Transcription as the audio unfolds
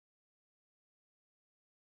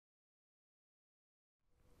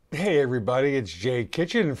Hey everybody, it's Jay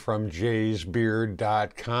Kitchen from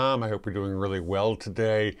jaysbeard.com. I hope you're doing really well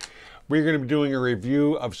today. We're going to be doing a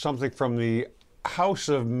review of something from the house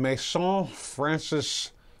of Maison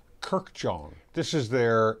Francis Kurkdjian. This is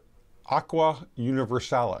their Aqua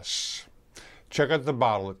Universalis. Check out the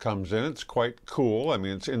bottle it comes in. It's quite cool. I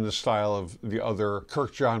mean, it's in the style of the other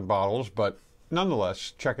Kurkdjian bottles, but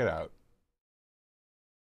nonetheless, check it out.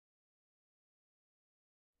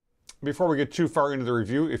 Before we get too far into the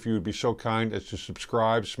review, if you would be so kind as to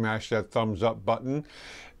subscribe, smash that thumbs up button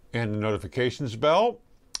and the notifications bell,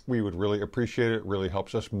 we would really appreciate it. It really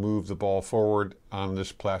helps us move the ball forward on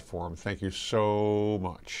this platform. Thank you so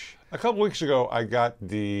much. A couple weeks ago, I got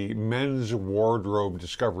the men's wardrobe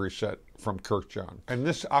discovery set from Kurkdjian, and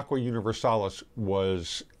this Aqua Universalis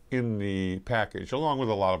was in the package, along with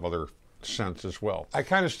a lot of other scents as well. I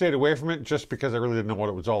kind of stayed away from it just because I really didn't know what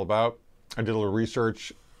it was all about. I did a little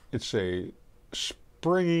research. It's a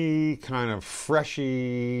springy, kind of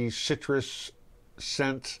freshy citrus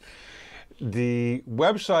scent. The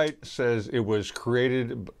website says it was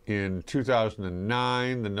created in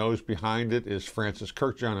 2009. The nose behind it is Francis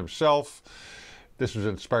Kurkdjian himself. This was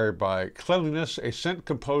inspired by Cleanliness, a scent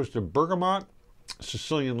composed of bergamot,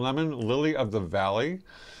 Sicilian lemon, lily of the valley,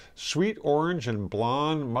 sweet orange, and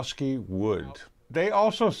blond musky wood. They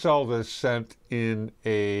also sell this scent in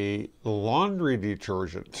a laundry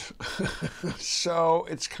detergent. So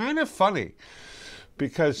it's kind of funny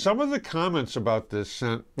because some of the comments about this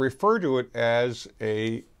scent refer to it as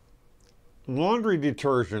a laundry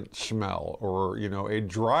detergent smell, or, you know, a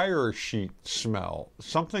dryer sheet smell,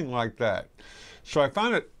 something like that. So I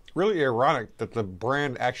found it really ironic that the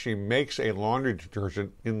brand actually makes a laundry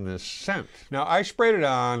detergent in this scent. Now, I sprayed it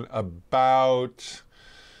on about,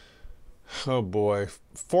 oh boy,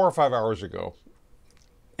 4 or 5 hours ago,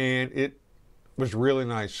 and it was really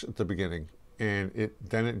nice at the beginning, and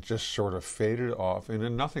then it just sort of faded off into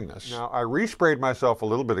nothingness. Now, I resprayed myself a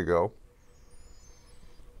little bit ago,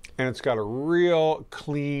 and it's got a real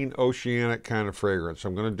clean, oceanic kind of fragrance.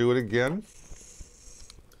 I'm going to do it again.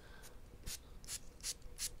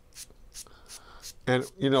 And,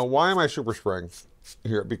 you know, why am I super spraying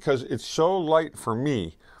here? Because it's so light for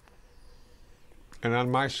me and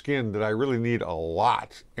on my skin that I really need a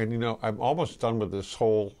lot. And, you know, I'm almost done with this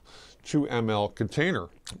whole 2 ml container,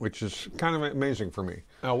 which is kind of amazing for me.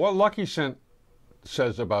 Now, what Lucky Scent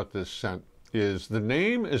says about this scent is the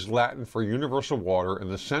name is Latin for universal water,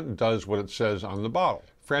 and the scent does what it says on the bottle.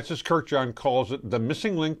 Francis Kurkdjian calls it the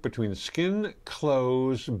missing link between skin,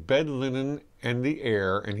 clothes, bed linen, and the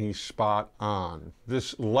air, and he's spot on.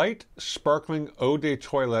 This light, sparkling Eau de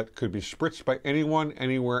Toilette could be spritzed by anyone,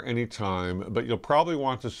 anywhere, anytime, but you'll probably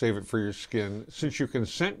want to save it for your skin, since you can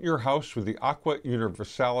scent your house with the Aqua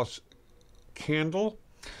Universalis candle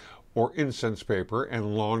or incense paper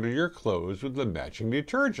and launder your clothes with the matching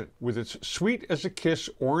detergent. With its sweet as a kiss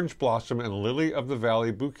orange blossom and lily of the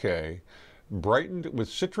valley bouquet, brightened with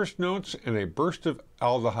citrus notes and a burst of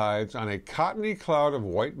aldehydes on a cottony cloud of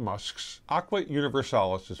white musks, Aqua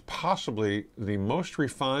Universalis is possibly the most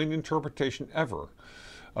refined interpretation ever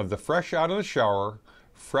of the fresh out of the shower,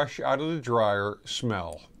 fresh out of the dryer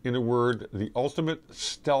smell. In a word, the ultimate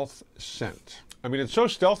stealth scent. I mean, it's so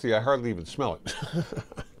stealthy I hardly even smell it.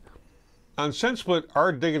 On ScentSplit,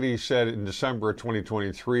 Our Diggity said in December of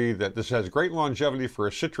 2023 that this has great longevity for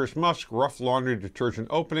a citrus musk, rough laundry detergent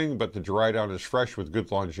opening, but the dry down is fresh with good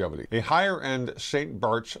longevity. A higher-end St.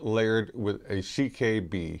 Bart's layered with a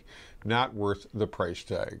CKB, not worth the price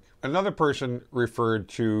tag. Another person referred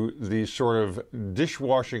to the sort of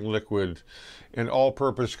dishwashing liquid and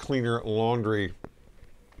all-purpose cleaner laundry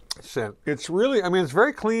scent. It's really, I mean, it's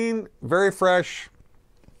very clean, very fresh,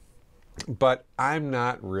 but I'm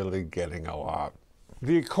not really getting a lot.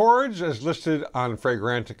 The accords as listed on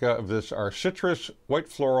Fragrantica of this are citrus, white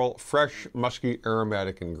floral, fresh, musky,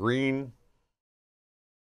 aromatic, and green.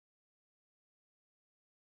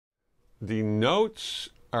 The notes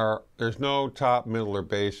are, there's no top, middle, or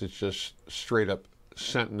base, it's just straight up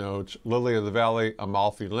scent notes. Lily of the valley,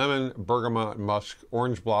 Amalfi lemon, bergamot, musk,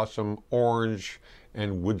 orange blossom, orange,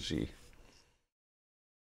 and woodsy.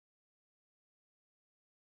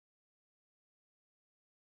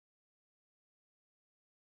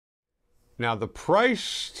 Now the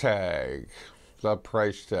price tag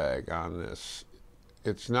on this,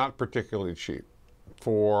 it's not particularly cheap.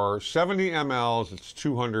 For 70 mLs, it's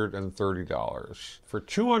 $230. For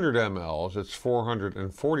 200 mLs, it's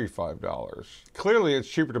 $445. Clearly, it's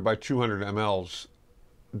cheaper to buy 200 mLs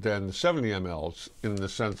than the 70 mLs in the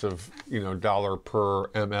sense of, you know, dollar per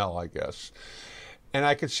ml, I guess. And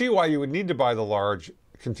I could see why you would need to buy the large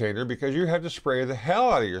container, because you have to spray the hell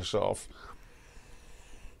out of yourself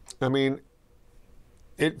I mean,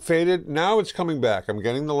 it faded. Now it's coming back. I'm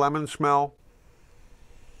getting the lemon smell.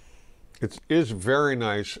 It is very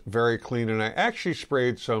nice, very clean, and I actually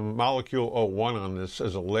sprayed some Molecule 01 on this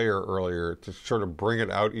as a layer earlier to sort of bring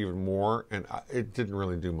it out even more, and it didn't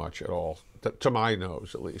really do much at all, to my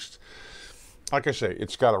nose at least. Like I say,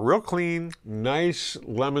 it's got a real clean, nice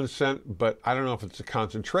lemon scent, but I don't know if it's a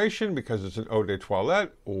concentration because it's an Eau de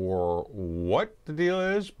Toilette or what the deal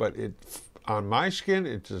is, but on my skin,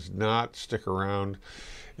 it does not stick around.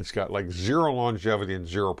 It's got like zero longevity and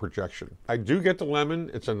zero projection. I do get the lemon.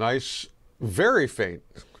 It's a nice, very faint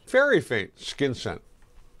skin scent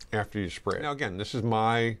after you spray it. Now again, this is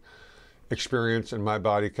my experience and my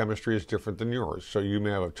body chemistry is different than yours. So you may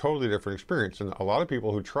have a totally different experience. And a lot of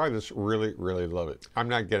people who try this really, really love it. I'm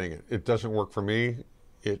not getting it. It doesn't work for me.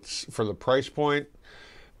 It's for the price point.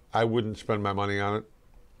 I wouldn't spend my money on it.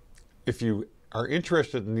 If you are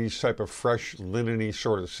interested in these type of fresh, linen-y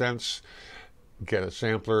sort of scents, get a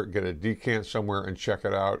sampler, get a decant somewhere and check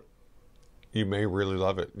it out. You may really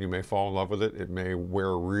love it. You may fall in love with it. It may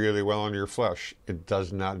wear really well on your flesh. It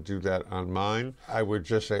does not do that on mine. I would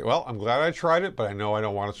just say, well, I'm glad I tried it, but I know I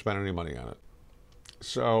don't want to spend any money on it.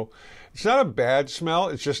 So it's not a bad smell.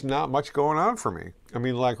 It's just not much going on for me. I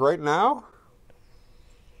mean, like right now,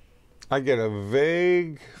 I get a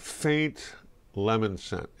vague, faint lemon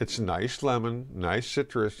scent. It's nice lemon, nice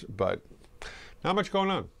citrus, but not much going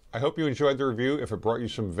on. I hope you enjoyed the review. If it brought you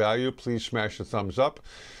some value, please smash the thumbs up.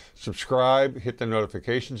 Subscribe, hit the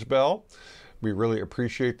notifications bell. We really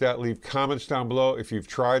appreciate that. Leave comments down below if you've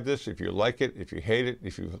tried this, if you like it, if you hate it,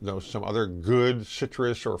 if you know some other good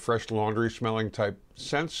citrus or fresh laundry smelling type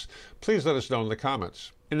scents. Please let us know in the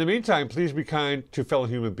comments. In the meantime, please be kind to fellow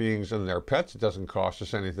human beings and their pets. It doesn't cost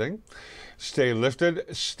us anything. Stay lifted,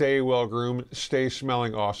 stay well groomed, stay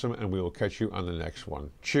smelling awesome, and we will catch you on the next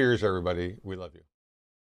one. Cheers, everybody. We love you.